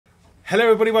Hello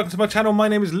everybody, welcome to my channel. My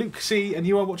name is Luke C and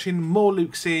you are watching more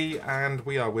Luke C, and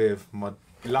we are with my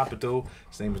Labrador.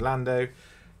 His name is Lando.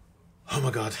 Oh my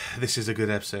god, this is a good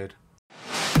episode.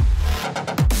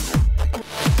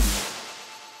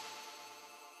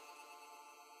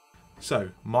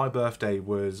 So, my birthday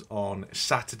was on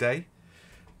Saturday.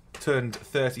 Turned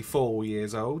 34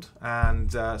 years old,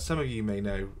 and some of you may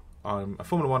know I'm a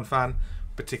Formula 1 fan,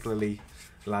 particularly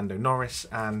Lando Norris,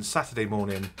 and Saturday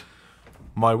morning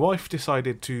my wife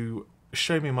decided to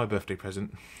show me my birthday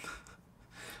present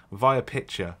via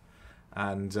picture,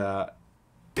 and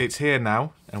it's here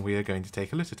now and we are going to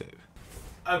take a look at it.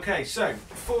 Okay, so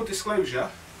full disclosure,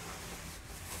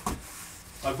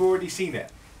 I've already seen it.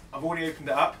 I've already opened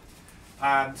it up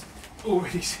and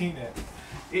already seen it.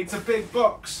 It's a big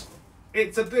box.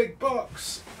 It's a big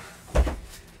box.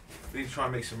 We need to try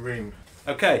and make some room.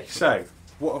 Okay, so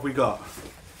what have we got?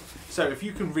 So if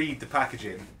you can read the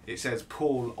packaging, it says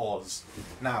Paul Oz.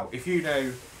 Now, if you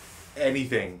know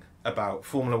anything about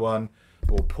Formula 1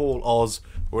 or Paul Oz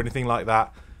or anything like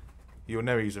that, you'll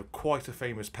know he's quite a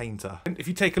famous painter. And if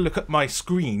you take a look at my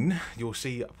screen, you'll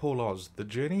see Paul Oz. The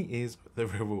journey is the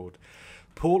reward.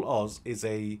 Paul Oz is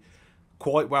a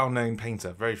quite well-known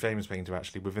painter, very famous painter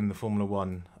actually, within the Formula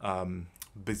 1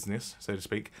 business, so to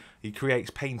speak. He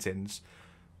creates paintings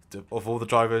of all the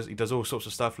drivers. He does all sorts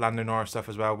of stuff, Lando Norris stuff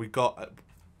as well. We've got,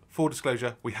 full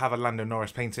disclosure, we have a Lando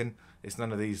Norris painting. It's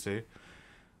none of these two.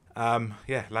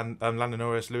 Yeah, Lando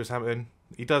Norris, Lewis Hamilton.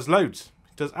 He does loads.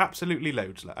 He does absolutely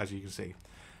loads, as you can see.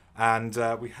 And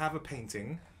we have a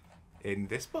painting in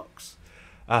this box.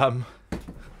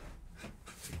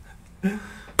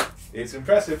 It's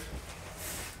impressive.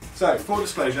 So, full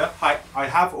disclosure, I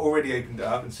have already opened it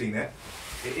up and seen it.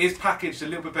 It is packaged a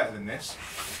little bit better than this.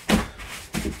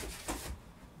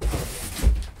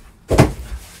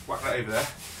 Whack that over there.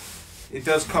 It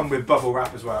does come with bubble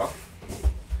wrap as well,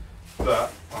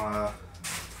 but I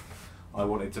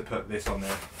wanted to put this on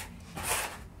there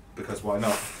because why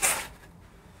not?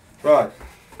 Right.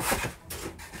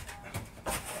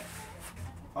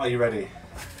 Are you ready?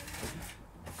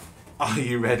 Are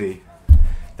you ready?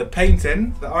 The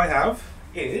painting that I have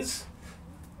is...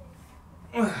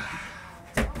 Oh,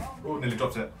 nearly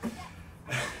dropped it.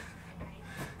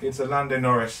 It's a Lando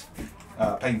Norris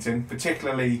painting,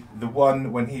 particularly the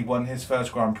one when he won his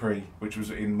first Grand Prix, which was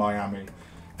in Miami.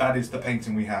 That is the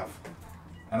painting we have.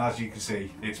 And as you can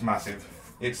see, it's massive.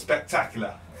 It's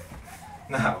spectacular.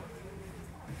 Now,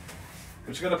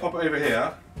 I'm just going to pop it over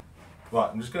here.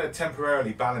 Right, I'm just going to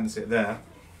temporarily balance it there,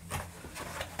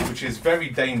 which is very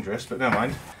dangerous, but never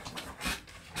mind.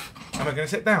 Am I going to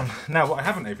sit down? Now, what I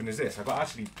haven't opened is this. I've got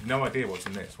actually no idea what's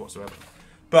in this whatsoever.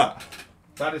 But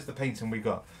that is the painting we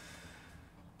got.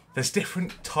 There's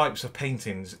different types of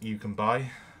paintings you can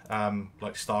buy,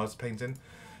 like styles of painting.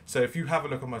 So if you have a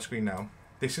look on my screen now,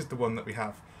 this is the one that we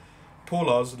have. Paul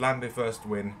Oz, Lando first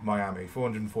win, Miami,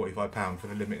 £445 for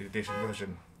the limited edition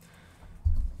version.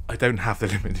 I don't have the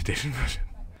limited edition version.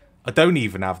 I don't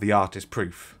even have the artist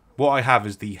proof. What I have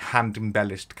is the hand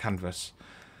embellished canvas.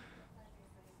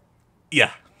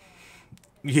 Yeah.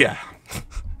 Yeah.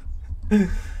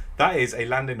 That is a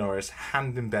Lando Norris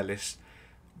hand embellished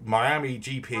Miami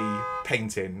GP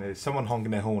painting. There's someone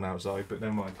honking their horn outside, but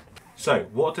never mind. So,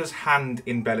 what does hand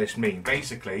embellished mean?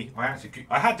 Basically, I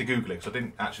had to Google it because I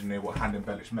didn't actually know what hand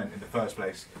embellished meant in the first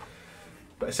place.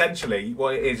 But essentially,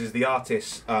 what it is the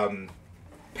artist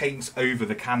paints over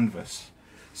the canvas.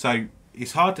 So,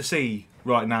 it's hard to see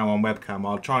right now on webcam.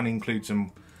 I'll try and include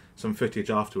some footage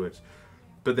afterwards.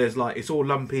 But there's like, it's all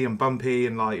lumpy and bumpy,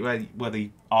 and like where the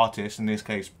artist, in this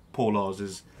case Paul Oz,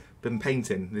 has been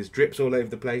painting. There's drips all over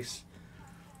the place.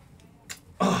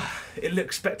 Oh, it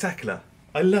looks spectacular.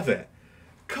 I love it.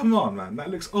 Come on, man,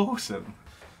 that looks awesome.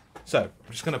 So,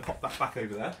 I'm just going to pop that back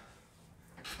over there.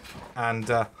 And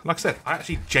like I said, I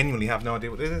actually genuinely have no idea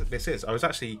what this is. I was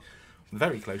actually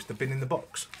very close to bin in the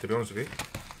box, to be honest with you.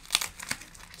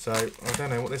 So, I don't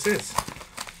know what this is.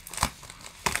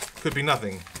 Could be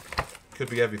nothing. Could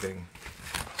be everything.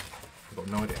 I've got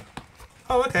no idea.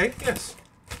 Oh, okay, yes.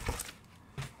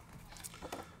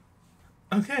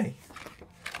 Okay.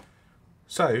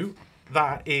 So,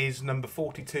 that is number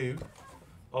 42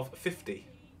 of 50.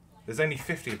 There's only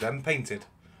 50 of them painted.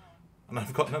 And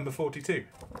I've got number 42.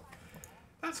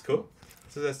 That's cool.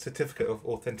 So there's a certificate of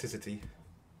authenticity.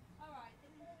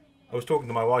 I was talking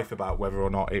to my wife about whether or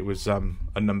not it was a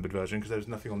numbered version, because there was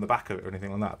nothing on the back of it or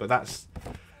anything like that. But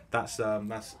that's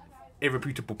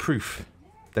irrefutable proof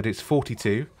that it's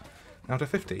 42 out of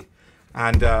 50.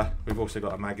 And we've also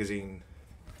got a magazine,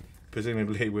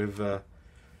 presumably with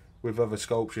other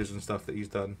sculptures and stuff that he's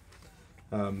done.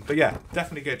 But yeah,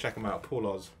 definitely go check him out, Paul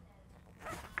Oz.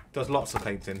 Does lots of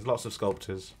paintings, lots of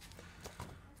sculptures.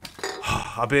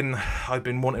 I've been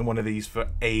wanting one of these for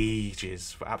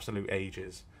ages, for absolute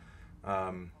ages.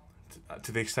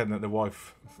 To the extent that the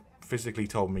wife physically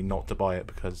told me not to buy it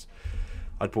because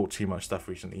I'd bought too much stuff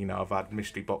recently. You know, I've had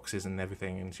mystery boxes and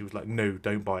everything, and she was like, "No,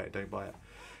 don't buy it, don't buy it."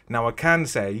 Now I can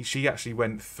say she actually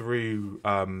went through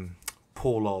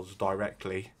Paul Oz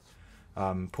directly.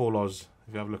 Paul Oz,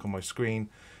 if you have a look on my screen,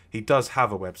 he does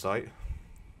have a website,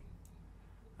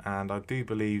 and I do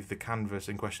believe the canvas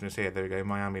in question is here. There we go,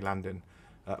 Miami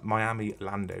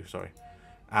Lando, sorry.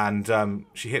 And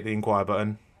she hit the inquire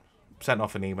button, sent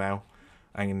off an email,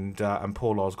 and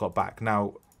Paul Oz got back.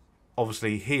 Now,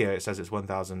 obviously here it says it's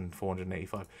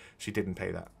 1,485. She didn't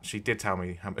pay that. She did tell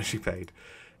me how much she paid.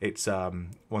 It's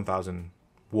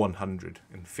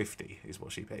 1,150 is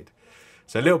what she paid.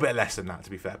 So a little bit less than that, to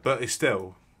be fair, but it's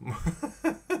still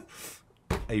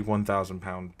a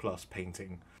 £1,000 plus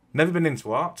painting. Never been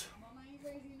into art,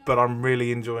 but I'm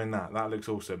really enjoying that. That looks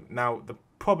awesome. Now the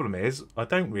problem is I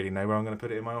don't really know where I'm going to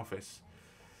put it in my office.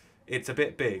 It's a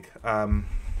bit big.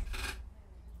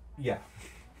 Yeah.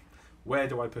 Where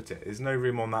do I put it? There's no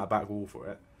room on that back wall for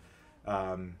it.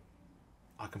 I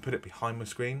can put it behind my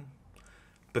screen,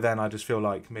 but then I just feel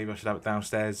like maybe I should have it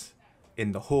downstairs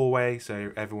in the hallway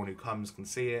so everyone who comes can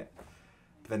see it.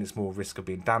 But then it's more risk of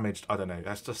being damaged. I don't know.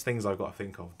 That's just things I've got to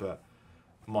think of. But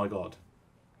my God,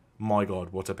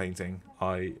 what a painting!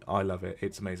 I love it.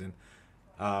 It's amazing.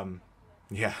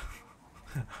 Yeah.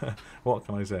 What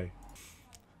can I say?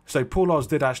 So Paul Oz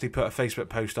did actually put a Facebook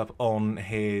post up on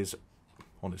his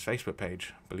Facebook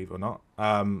page, believe it or not,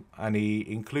 and he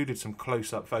included some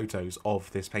close-up photos of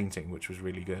this painting, which was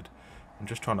really good. I'm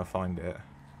just trying to find it.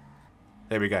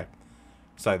 There we go.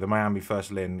 So the Miami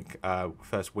First Win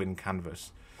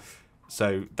canvas.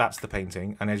 So that's the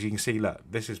painting, and as you can see, look,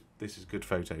 this is good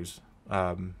photos.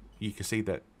 You can see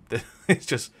that it's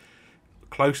just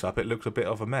close up. It looks a bit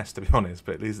of a mess, to be honest,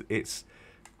 but it's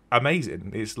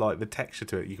amazing. It's like the texture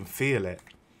to it. You can feel it.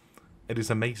 It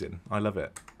is amazing. I love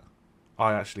it.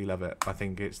 I actually love it. I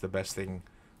think it's the best thing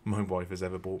my wife has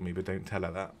ever bought me, but don't tell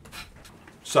her that.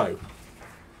 So,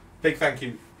 big thank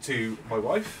you to my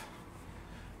wife.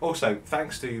 Also,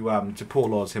 thanks to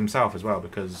Paul Oz himself as well,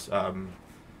 because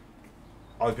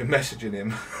I've been messaging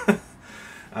him,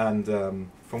 and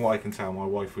from what I can tell, my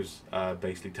wife was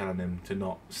basically telling him to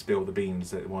not spill the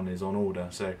beans that one is on order.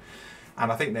 So,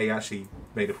 and I think they actually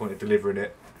made a point of delivering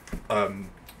it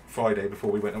Friday before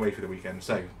we went away for the weekend.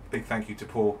 So, big thank you to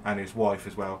Paul and his wife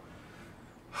as well.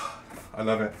 I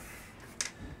love it.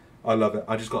 I love it.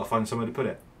 I just got to find somewhere to put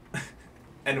it.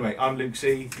 Anyway, I'm Luke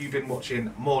C. You've been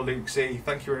watching more Luke C.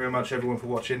 Thank you very much, everyone, for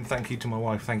watching. Thank you to my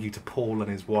wife. Thank you to Paul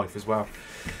and his wife as well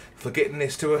for getting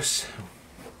this to us.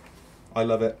 I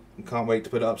love it. Can't wait to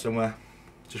put it up somewhere.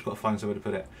 Just got to find somewhere to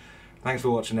put it. Thanks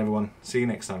for watching, everyone. See you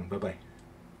next time. Bye-bye.